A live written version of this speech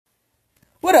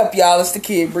What up, y'all? It's the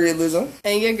Kid Realism.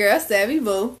 And your girl, Savvy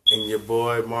Boo. And your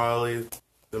boy, Marley,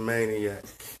 the Maniac.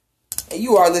 And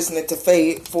you are listening to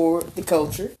Fade for the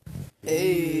Culture.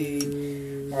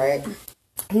 Hey. Alright.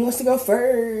 Who wants to go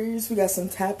first? We got some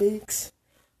topics.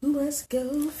 Who wants to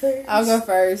go first? I'll go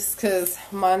first, because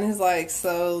mine is, like,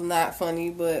 so not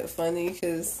funny, but funny,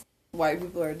 because white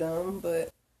people are dumb, but...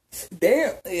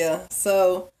 Damn. Yeah,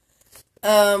 so...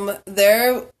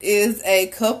 there is a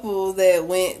couple that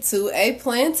went to a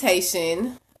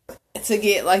plantation to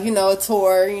get, like, a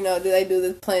tour. They do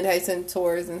the plantation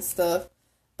tours and stuff.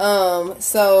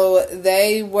 So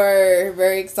they were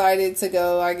very excited to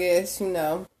go, I guess,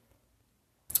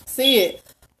 see it.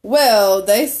 Well,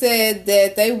 they said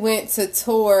that they went to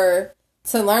tour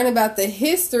to learn about the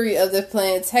history of the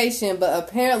plantation, but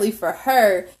apparently for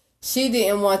her, she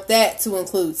didn't want that to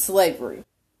include slavery.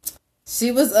 She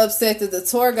was upset that the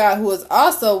tour guide, who was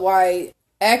also white,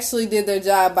 actually did their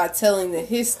job by telling the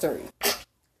history.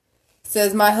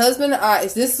 Says, my husband and I,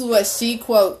 this is what she,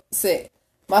 quote, said.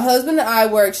 My husband and I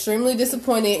were extremely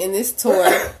disappointed in this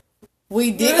tour.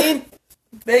 We didn't...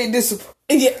 They disappointed.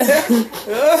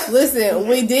 Yeah. Listen,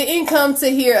 we didn't come to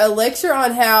hear a lecture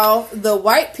on how the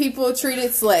white people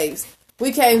treated slaves.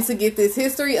 We came to get this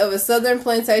history of a southern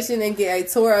plantation and get a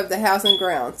tour of the house and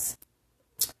grounds.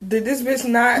 Did this bitch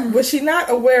not... Was she not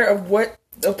aware of what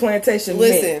a plantation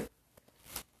meant?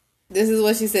 This is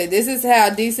what she said. This is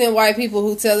how decent white people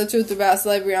who tell the truth about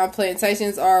slavery on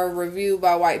plantations are reviewed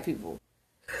by white people.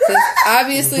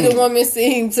 Obviously, the woman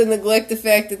seemed to neglect the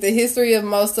fact that the history of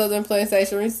most southern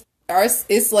plantations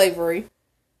is slavery.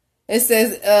 It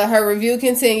says, her review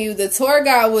continued, the tour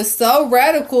guide was so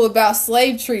radical about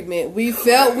slave treatment. We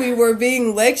felt we were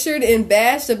being lectured and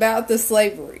bashed about the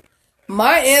slavery.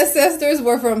 My ancestors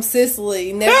were from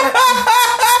Sicily. Never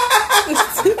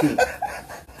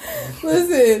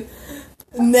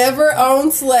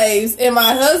owned slaves, and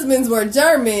my husband's were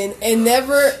German, and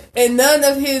none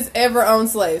of his ever owned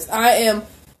slaves. I am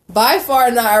by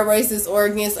far not a racist or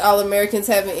against all Americans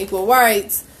having equal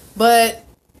rights, but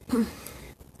let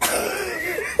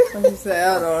me say,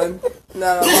 hold on.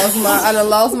 No, I done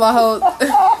lost my whole.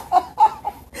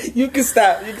 You can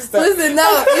stop. Listen,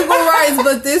 no, equal rights,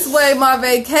 but this way my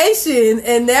vacation,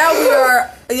 and now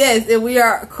we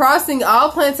are crossing all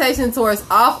plantation tours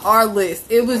off our list.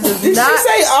 It was just Did she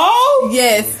say all?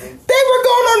 Yes. They were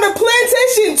going on the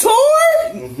plantation tour?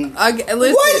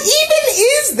 Listen, what even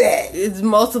is that? It's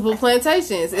multiple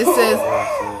plantations. It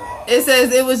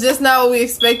says it was just not what we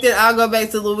expected. I'll go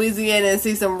back to Louisiana and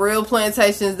see some real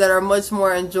plantations that are much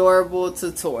more enjoyable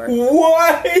to tour.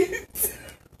 What?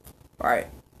 Right.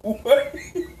 What?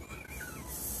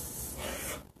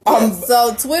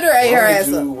 So Twitter ate her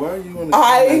ass up. Why are you want to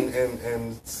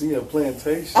and see a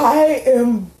plantation? I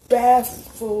am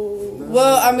baffled.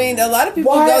 Well, I mean, a lot of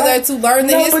people go there to learn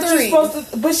the history.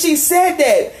 But she said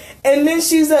that, and then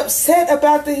she's upset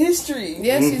about the history.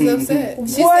 Yeah, she's upset.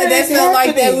 She said that felt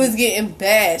like they was getting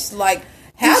bashed. Like,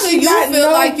 how do you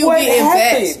feel like you getting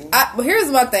bashed? Here's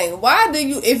my thing. Why do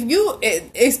you,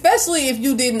 especially if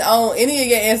you didn't own, any of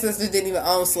your ancestors didn't even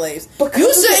own slaves,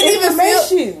 you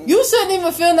shouldn't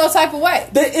even feel no type of way.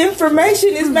 The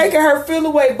information is making her feel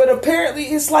away, but apparently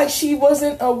it's like she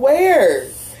wasn't aware.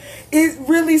 It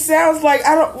really sounds like,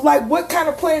 what kind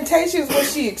of plantations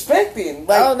was she expecting?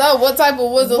 Like, I don't know. What type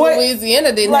of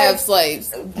Louisiana didn't have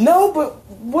slaves? No, but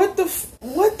what the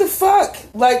fuck?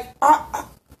 Like,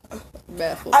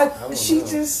 Baffled.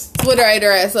 Twitter ate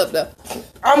her ass up though.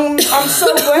 I'm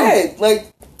so glad,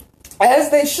 like, as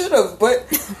they should have, but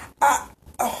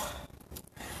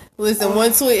Listen,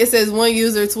 one tweet, it says one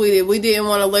user tweeted, we didn't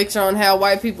want to lecture on how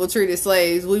white people treated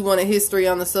slaves. We wanted history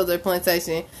on the southern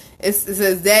plantation. It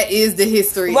says that is the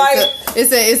history. Like,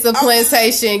 it's a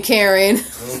plantation, Karen.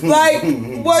 Like,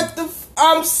 what the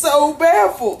I'm so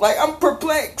baffled. Like, I'm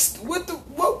perplexed. What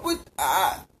would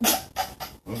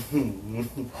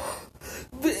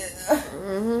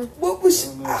what was she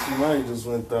might just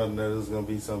went thought that it was gonna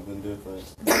be something different.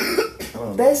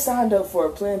 They signed up for a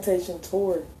plantation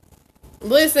tour.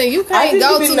 Listen, you can't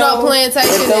go to no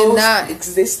plantation and not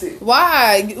existed.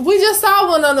 Why? We just saw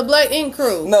one on the Black Ink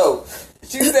Crew. No,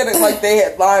 she said it like they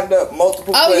had lined up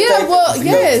multiple. Yeah, well,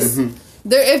 yes.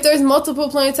 If there's multiple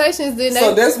plantations, then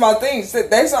so that's my thing. She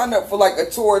said they signed up for like a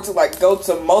tour to like go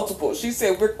to multiple. She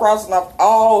said we're crossing off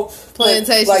all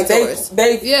plantation tours.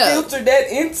 They filtered that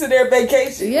into their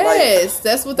vacation. Yes,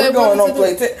 that's what they're going on.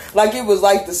 Like it was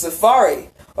like the safari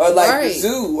or like the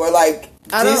zoo or like.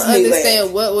 I don't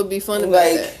understand what would be fun about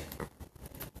that.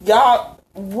 Y'all,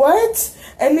 what?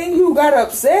 And then you got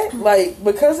upset like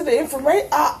because of the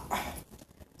information.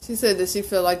 She said that she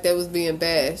felt like that was being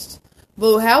bashed.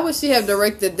 But how would she have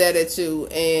directed that at you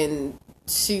and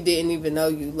she didn't even know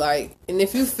you? Like, and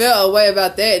if you felt a way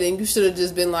about that, then you should have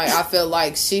just been like, I felt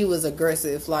like she was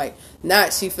aggressive. Like,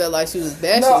 not she felt like she was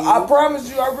bashing No, you. I promise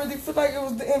you, I really feel like it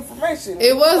was the information.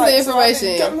 It was like, the information. So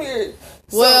I didn't come here.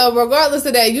 Well, regardless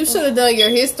of that, you should have done your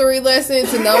history lesson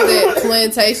to know that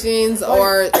plantations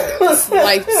or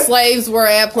like slaves were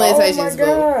at plantations. Oh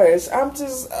my gosh, I'm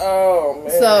just man.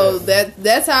 So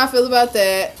that's how I feel about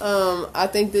that. I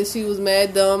think that she was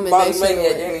mad dumb and Bobby they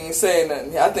Maniac should. ain't even saying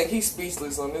nothing. I think he's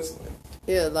speechless on this one.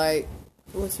 Yeah, like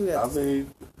what you got? I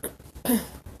mean,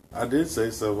 I did say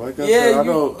so. Like I Yeah, said, I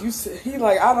don't. you said, he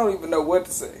like I don't even know what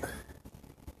to say.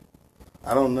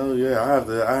 I don't know. Yeah,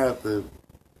 I have to.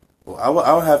 Well,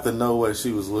 I would have to know what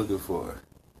she was looking for.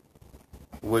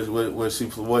 What she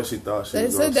thought she They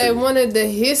was said going to they see. wanted the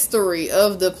history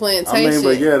of the plantation. I mean,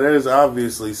 but yeah, there's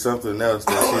obviously something else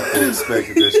that she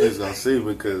expected that she was going to see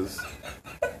because,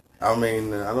 I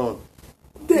mean, I don't.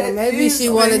 Yeah, maybe is she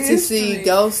the wanted to history. see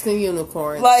ghosts and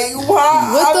unicorns. Like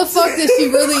why? What the fuck did she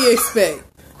really expect?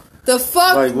 The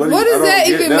fuck? Like, what I does don't that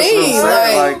get- even that's what I'm mean?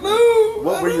 saying, Like, like,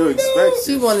 what were you expecting?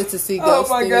 she wanted to see Oh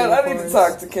ghosts. my and god, I need unicorns. to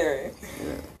talk to Karen.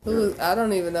 I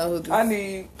don't even know who. The I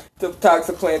need to talk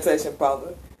to Plantation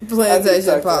Paula.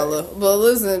 Plantation Paula. But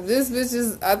listen, this bitch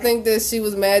is. I think that she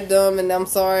was mad dumb, and I'm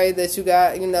sorry that you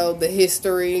got the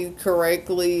history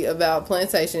correctly about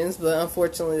plantations, but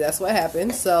unfortunately that's what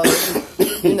happened. So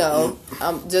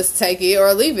just take it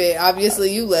or leave it.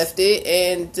 Obviously you left it,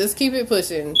 and just keep it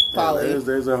pushing, Paula. Yeah,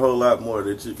 there's a whole lot more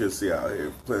that you can see out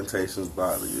here. Plantations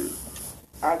bother you.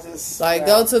 I just Like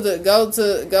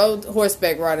go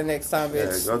horseback riding next time, Yeah,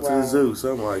 bitch. go to the zoo,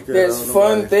 something like that. There's I don't know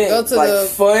fun why- things, Go to like the-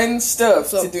 fun stuff to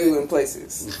something. do in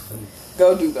places.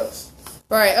 Go do those.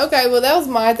 Right. Okay. Well, that was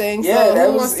my thing. Yeah, so that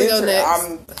who was wants to go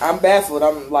next? I'm baffled.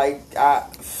 I'm like,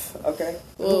 okay.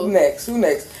 Well- Who next?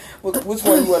 Which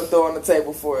one you want to throw on the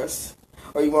table for us,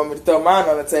 or you want me to throw mine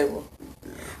on the table?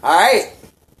 All right,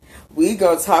 we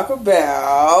gonna talk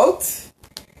about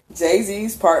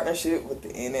Jay-Z's partnership with the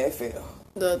NFL.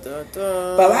 Dun, dun,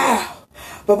 dun.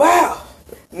 Ba-bow.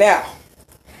 Now,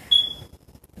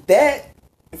 that,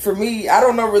 for me, I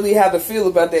don't know really how to feel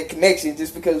about that connection,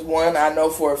 just because, one, I know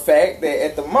for a fact that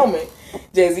at the moment,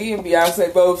 Jay-Z and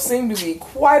Beyonce both seem to be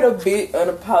quite a bit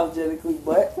unapologetically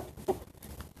black.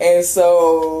 And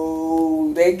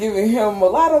so, they giving him a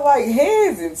lot of, like,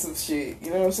 hands and some shit, you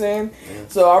know what I'm saying? Yeah.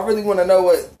 So, I really want to know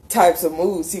what types of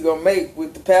moves he gonna make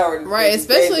with the power. Right,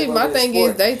 especially my thing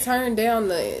is they turned down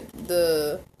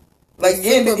the like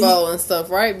Super Bowl and stuff,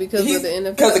 right? Because of the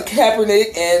NFL. Because of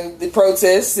Kaepernick and the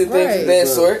protests and things of that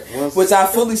sort, which I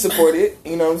fully supported,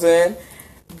 you know what I'm saying?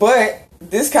 But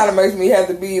this kind of makes me have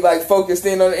to be like focused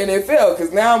in on the NFL,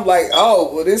 because now I'm like,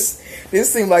 oh, well, this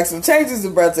seems like some changes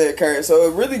about to occur. So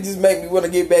it really just made me want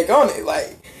to get back on it,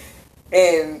 like,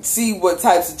 and see what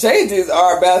types of changes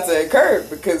are about to occur,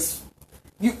 because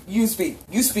you speak,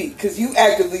 because you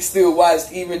actively still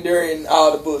watched even during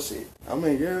all the bullshit. I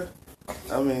mean, yeah.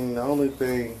 I mean, the only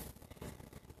thing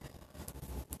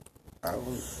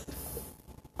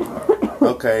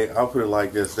okay, I'll put it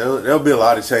like this. There'll be a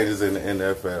lot of changes in the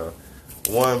NFL.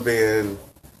 One being,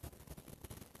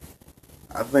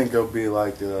 I think it'll be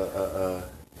like I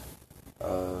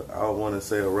don't want to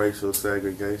say a racial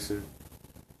segregation,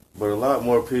 but a lot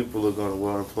more people are going to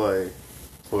want to play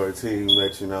for a team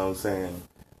that, you know what I'm saying,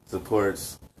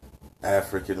 supports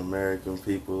African American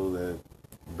people, that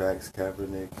backs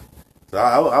Kaepernick. So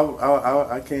I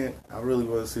really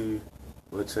want to see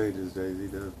what changes Jay-Z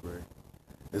does bring.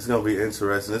 It's going to be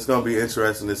interesting. It's going to be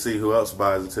interesting to see who else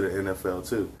buys into the NFL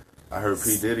too. I heard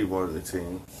P. Diddy wanted a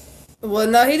team. Well,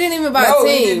 no, he didn't even buy a team.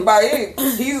 He didn't buy it.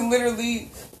 He's literally...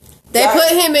 They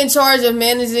put him in charge of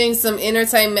managing some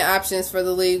entertainment options for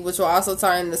the league, which will also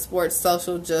tie into sports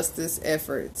social justice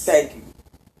efforts. Thank you.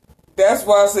 That's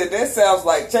why I said that sounds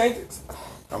like changes.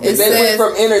 I mean, they went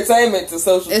from entertainment to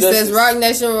social justice. It says Rock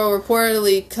Nation will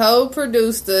reportedly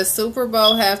co-produce the Super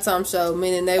Bowl halftime show,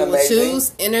 meaning they will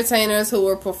choose entertainers who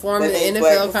will perform in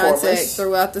NFL context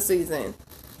throughout the season.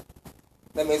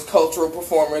 That means cultural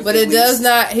performers. But it does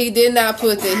not. He did not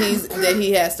put that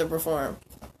he has to perform.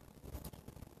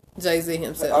 Jay-Z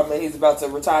himself. I mean, he's about to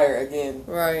retire again.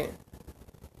 Right.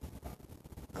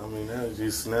 I mean, now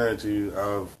that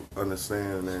you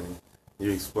understand and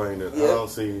you explained it, yep. I don't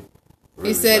see. Really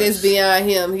he said much. It's beyond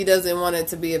him. He doesn't want it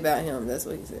to be about him. That's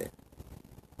what he said.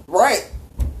 Right.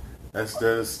 That's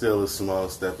still a small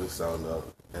stepping stone though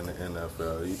in the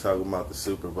NFL. You talking about the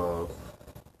Super Bowl?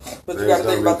 But you got to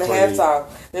think about the halftime.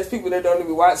 There's people that don't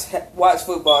even watch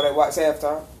football that watch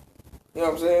halftime. You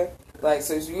know what I'm saying? Like,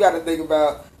 so you got to think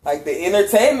about, like, the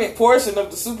entertainment portion of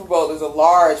the Super Bowl is a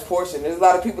large portion. There's a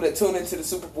lot of people that tune into the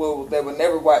Super Bowl that would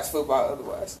never watch football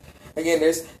otherwise. Again,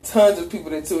 there's tons of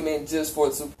people that tune in just for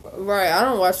the Super Bowl. Right, I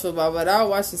don't watch football, but I'll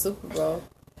watch the Super Bowl.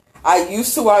 I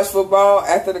used to watch football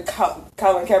after the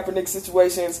Colin Kaepernick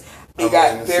situations. It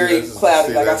got very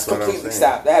cloudy. Like, I completely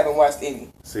stopped. I haven't watched any.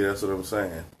 See, that's what I'm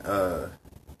saying. I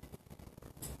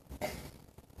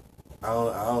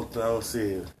don't see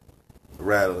it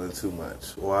rattling too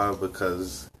much. Why?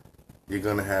 Because you're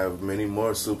gonna have many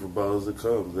more Super Bowls to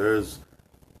come. There's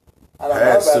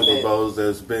past Super Bowls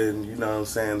that's been, you know what I'm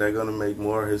saying, they're gonna make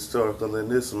more historical than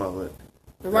this moment.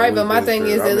 Right, but my thing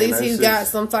is, at least he's got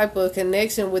some type of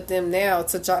connection with them now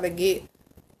to try to get,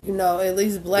 you know, at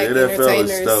least black entertainers.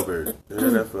 The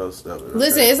NFL is stubborn.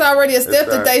 Listen, it's already a step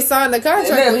that they signed the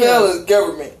contract with. The NFL is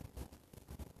government.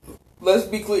 Let's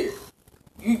be clear.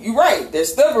 You're right. They're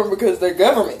stubborn because they're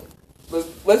government.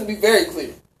 Let's be very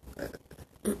clear.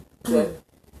 That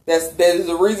is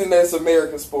the reason that's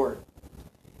American sport.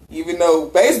 Even though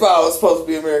baseball is supposed to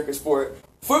be American sport,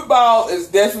 football is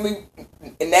definitely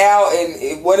now,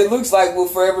 and what it looks like will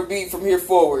forever be from here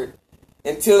forward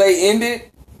until they end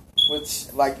it.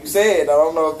 Which, like you said, I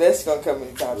don't know if that's gonna come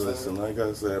anytime soon. Listen, like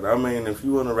I said, I mean, if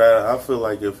you want to rattle, I feel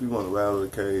like if you want to rattle the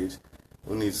cage,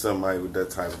 we need somebody with that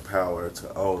type of power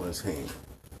to own a team.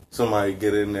 Somebody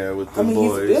get in there with the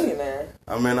boys. He's a billionaire.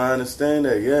 I mean, I understand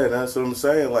that. Yeah, that's what I'm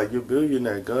saying. Like, you're a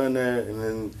billionaire. Go in there, and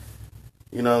then,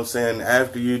 you know what I'm saying,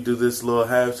 after you do this little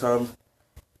halftime,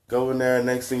 go in there, and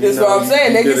next thing you know, that's what I'm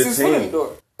saying. They get his foot in the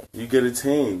door. You get a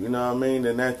team. You know what I mean?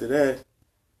 And after that,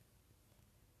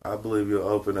 I believe you'll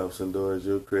open up some doors.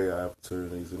 You'll create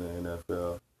opportunities in the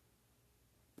NFL.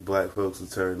 Black folks will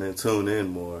tune in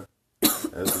more.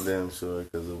 That's for damn sure.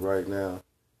 Because right now,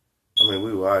 I mean,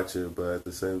 we watch it, but at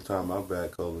the same time, I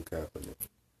back Colin Kaepernick.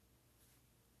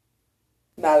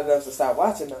 Not enough to stop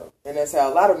watching, though. And that's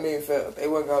how a lot of men felt. They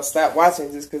weren't going to stop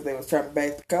watching just because they was trying to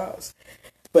back the cause.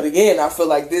 But again, I feel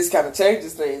like this kind of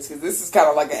changes things, because this is kind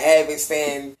of like an avid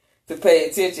stand to pay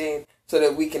attention so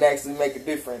that we can actually make a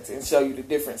difference and show you the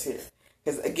difference here.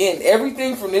 Because again,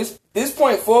 everything from this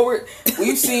point forward,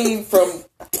 we've seen from,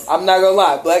 I'm not going to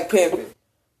lie, Black Panther.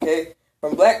 Okay?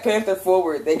 From Black Panther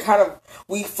forward,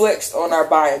 we flexed on our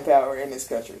buying power in this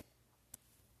country.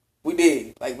 We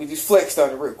did. Like, we just flexed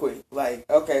on it real quick. Like,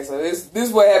 okay, so this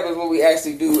is what happens when we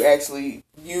actually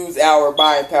use our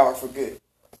buying power for good.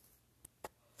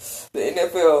 The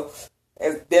NFL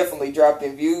has definitely dropped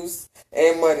in views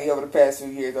and money over the past few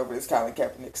years over this Colin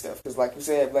Kaepernick stuff. Because like you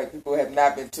said, black people have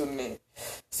not been tuning in.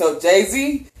 So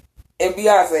Jay-Z and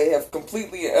Beyonce have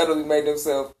completely and utterly made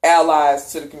themselves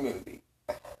allies to the community.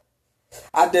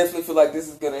 I definitely feel like this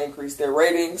is going to increase their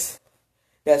ratings.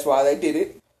 That's why they did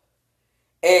it.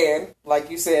 And, like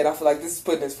you said, I feel like this is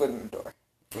putting his foot in the door.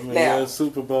 I mean, now, yeah,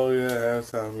 Super Bowl, yeah,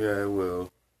 halftime, yeah, it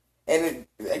will. And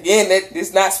again,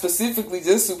 it's not specifically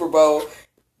just Super Bowl.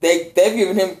 They've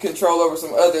given him control over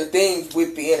some other things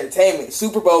with the entertainment.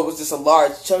 Super Bowl was just a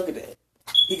large chunk of that.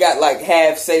 He got like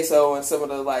half say-so in some of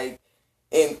the like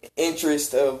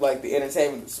interest of like the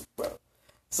entertainment of the Super Bowl.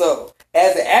 So,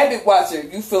 as an avid watcher,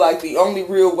 you feel like the only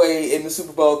real way in the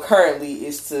Super Bowl currently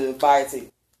is to buy a team.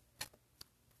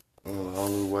 Well, the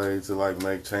only way to like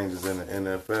make changes in the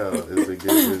NFL is to get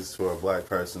this for a black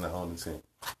person to own the team.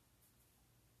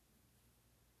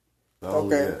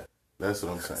 Okay. Yeah, that's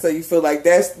what I'm saying. So you feel like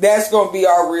that's going to be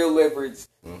our real leverage,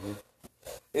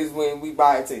 is when we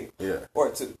buy a team,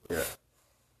 or two. Yeah.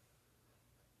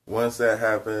 Once that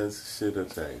happens, shit will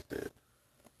change it.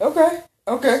 Okay.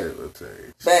 Shit will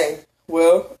change. Bang.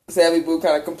 Well, Savvy Boo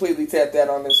kind of completely tapped that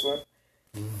on this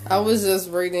one. I was just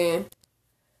reading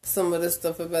some of the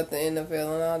stuff about the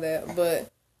NFL and all that,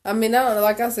 but I mean, I don't know.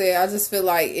 Like I said, I just feel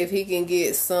like if he can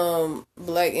get some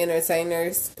black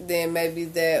entertainers, then maybe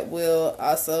that will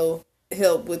also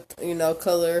help with,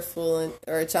 colorful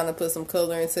or trying to put some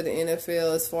color into the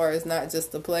NFL as far as not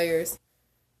just the players.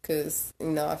 Because,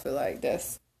 I feel like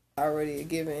that's already a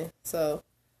given. So,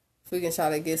 if we can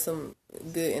try to get some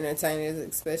good entertainers,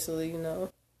 especially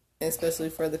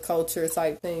for the culture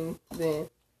type thing, then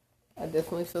I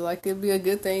definitely feel like it'd be a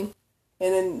good thing.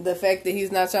 And then the fact that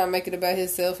he's not trying to make it about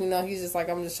himself, he's just like,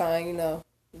 I'm just trying,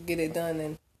 get it done,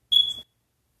 and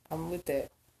I'm with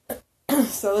that.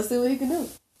 So let's see what he can do.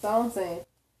 That's all I'm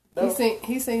saying.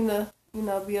 He seemed to,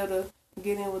 be able to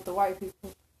get in with the white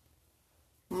people.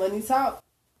 Money talk.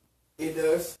 It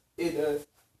does.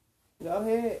 Go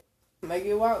ahead. Make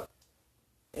it work.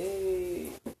 Hey.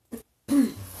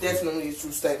 Definitely a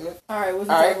true statement. All right, what you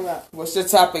talking about? What's your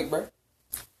topic, bro?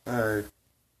 All right.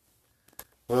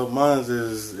 Well, mine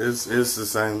is the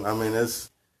same. I mean,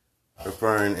 it's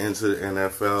referring into the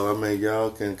NFL. I mean,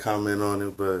 y'all can comment on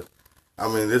it, but I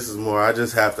mean, this is more. I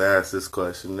just have to ask this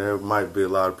question. There might be a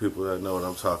lot of people that know what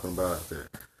I'm talking about out there.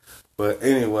 But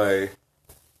anyway,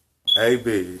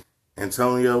 AB,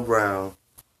 Antonio Brown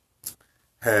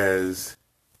has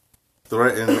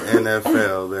threatened the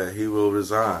NFL that he will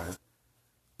resign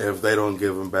if they don't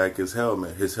give him back his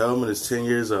helmet. His helmet is 10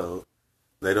 years old.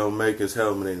 They don't make his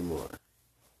helmet anymore.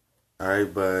 All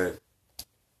right, but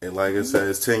like I said,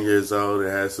 it's 10 years old. It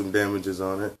has some damages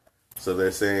on it. So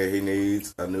they're saying he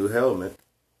needs a new helmet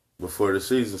before the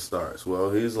season starts.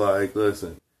 Well, he's like,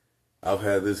 listen, I've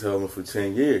had this helmet for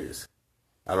 10 years.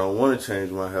 I don't want to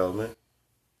change my helmet.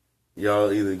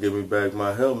 Y'all either give me back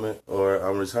my helmet or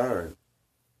I'm retiring.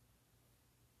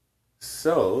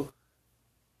 So,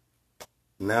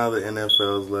 now the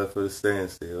NFL is left at a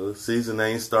standstill. Season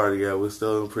ain't started yet. We're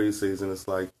still in preseason. It's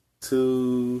like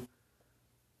I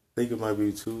think it might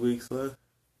be 2 weeks left.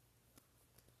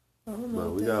 But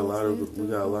we got a lot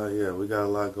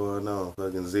going on.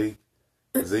 Fucking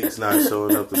Zeke's not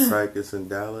showing up to practice in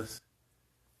Dallas.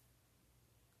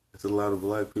 It's a lot of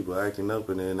black people acting up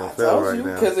in the NFL right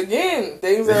now. Because again,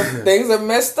 things are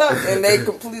messed up, and they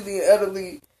completely and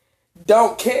utterly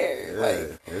don't care.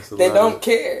 Yeah, they don't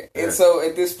care. Yeah. And so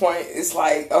at this point, it's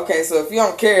like, okay, so if you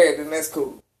don't care, then that's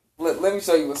cool. Let me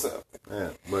show you what's up. Yeah,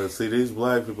 but see, these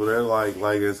black people, they're like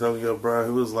Antonio Brown,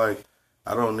 who was like,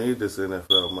 I don't need this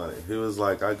NFL money. He was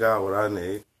like, I got what I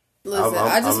need. Listen,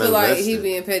 I just feel like he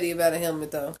being petty about a helmet,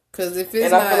 though. Because if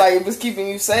it's I feel like if it's keeping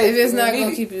you safe, if it's not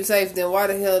going to keep you safe, then why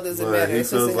the hell does it matter? He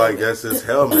feels like that's his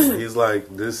helmet. He's like,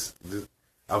 this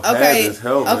I've had this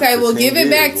helmet. Okay, well, give it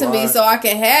back to me so I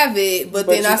can have it, but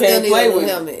then I still need a new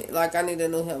helmet. Like, I need a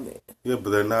new helmet. Yeah, but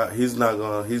they're not. He's not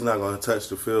gonna touch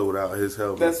the field without his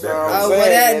helmet. That's what I'm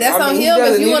saying. That's on him.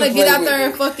 If you want to get out there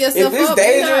and fuck yourself up, if it's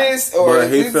dangerous or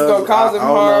if it's gonna cause him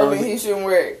harm, then he shouldn't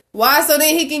wear it. Why? So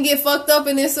then he can get fucked up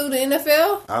and then sue the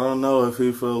NFL? I don't know if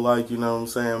he feel like, you know what I'm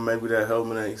saying, maybe that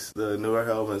helmet the newer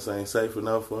helmets ain't safe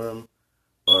enough for him.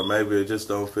 Or maybe it just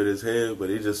don't fit his head, but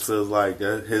he just feels like he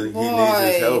needs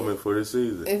his helmet for the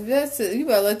season. If that's it, you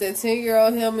better let that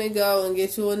 10-year-old helmet go and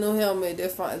get you a new helmet. They're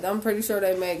fine. I'm pretty sure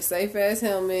they make safe-ass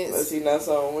helmets. Unless you know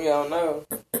something we don't know.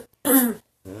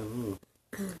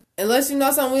 Unless you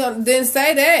know something we don't, then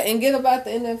say that and get about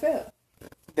the NFL.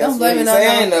 That's what he's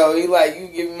saying, though. He like, you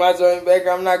give me my joint back,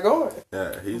 I'm not going.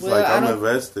 Yeah, he's like, I'm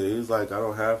invested. He's like, I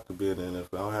don't have to be in the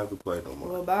NFL. I don't have to play no more.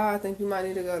 Well, bye. I think you might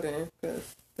need to go there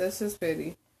because that's just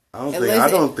petty.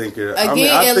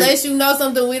 Unless you know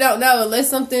something we don't know, unless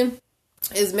something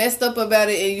is messed up about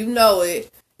it and you know it,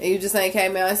 and you just ain't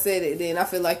came out and said it, then I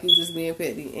feel like you just being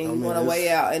petty and you want to weigh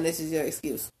out, and this is your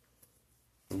excuse.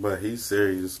 But he's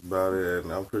serious about it,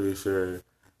 and I'm pretty sure,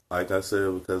 like I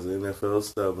said, because the NFL's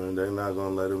stubborn, they're not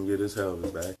going to let him get his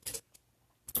helmet back.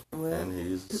 Well, and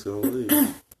he's just going to leave.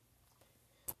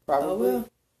 Probably. Oh, well.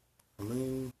 I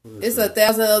mean, it's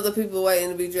 1,000 other people waiting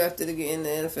to be drafted again in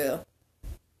the NFL.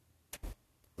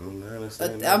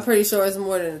 I'm pretty sure it's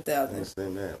more than 1,000. I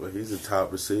understand that, but he's a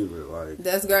top receiver. Like,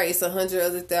 that's great. It's 100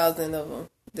 other thousand of them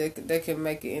that can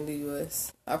make it in the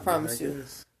U.S. I promise you.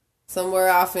 Somewhere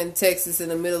off in Texas, in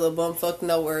the middle of bumfuck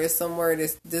nowhere, is somewhere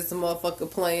this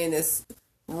motherfucker plane that's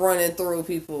running through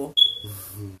people.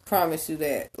 Promise you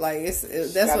that. Like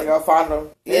that's gotta go find them.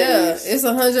 Yeah, it's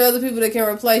 100 other people that can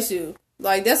replace you.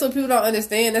 Like, that's what people don't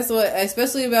understand. That's what,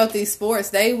 especially about these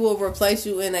sports, they will replace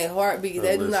you in a heartbeat.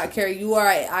 They do not care. You are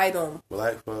an item.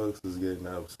 Black folks is getting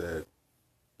upset.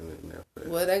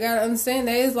 Well, they got to understand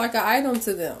that it's like an item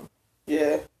to them.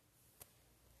 Yeah.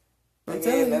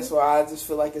 Again, that's why I just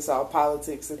feel like it's all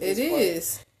politics at this point. It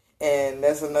is. And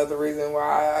that's another reason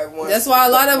why that's why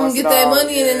a lot of them get their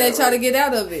money in and they try to get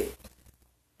out of it.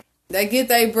 They get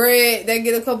their bread, they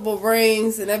get a couple of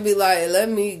rings, and they be like, let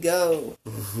me go.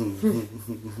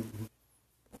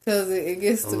 Because it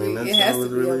gets to be, it has to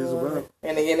be about.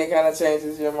 And again, it kind of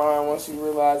changes your mind once you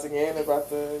realize again about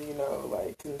the,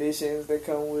 like conditions that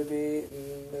come with it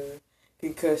and the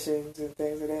concussions and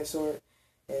things of that sort.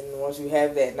 And once you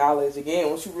have that knowledge, again,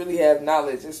 once you really have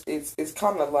knowledge, it's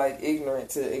kind of like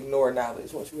ignorant to ignore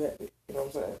knowledge once you have it. You know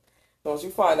what I'm saying? Once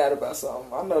you find out about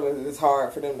something, I know that it's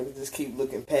hard for them to just keep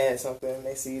looking past something and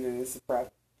they see that it's a problem.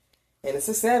 And it's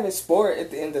a savage sport at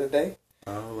the end of the day.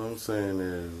 All I'm saying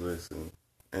is, listen,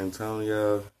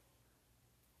 Antonio,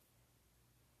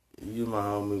 you my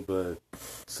homie, but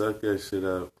suck that shit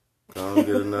up. Don't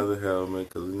get another helmet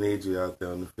because we need you out there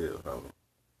on the field, homie.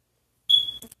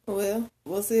 Well,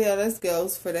 we'll see how this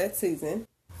goes for that season.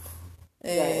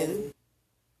 And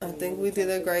I think we did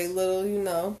a great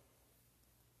little,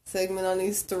 segment on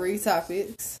these 3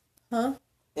 topics. Huh?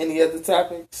 Any other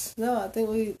topics? No, I think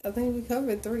we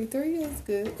covered 3. 3 is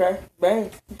good. Okay,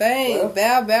 bang.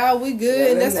 Well, bow, we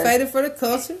good. And that's Faded for the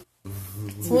Culture.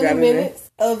 20 minutes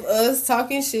of us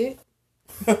talking shit.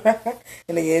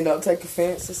 And again, don't take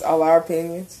offense. It's all our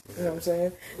opinions. You know what I'm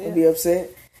saying? Yeah. Don't be upset.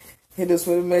 Hit us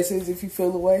with a message if you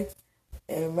feel the way.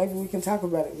 And maybe we can talk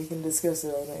about it. We can discuss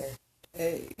it on there.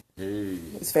 Hey.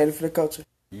 It's Faded for the Culture.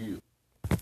 Yeah.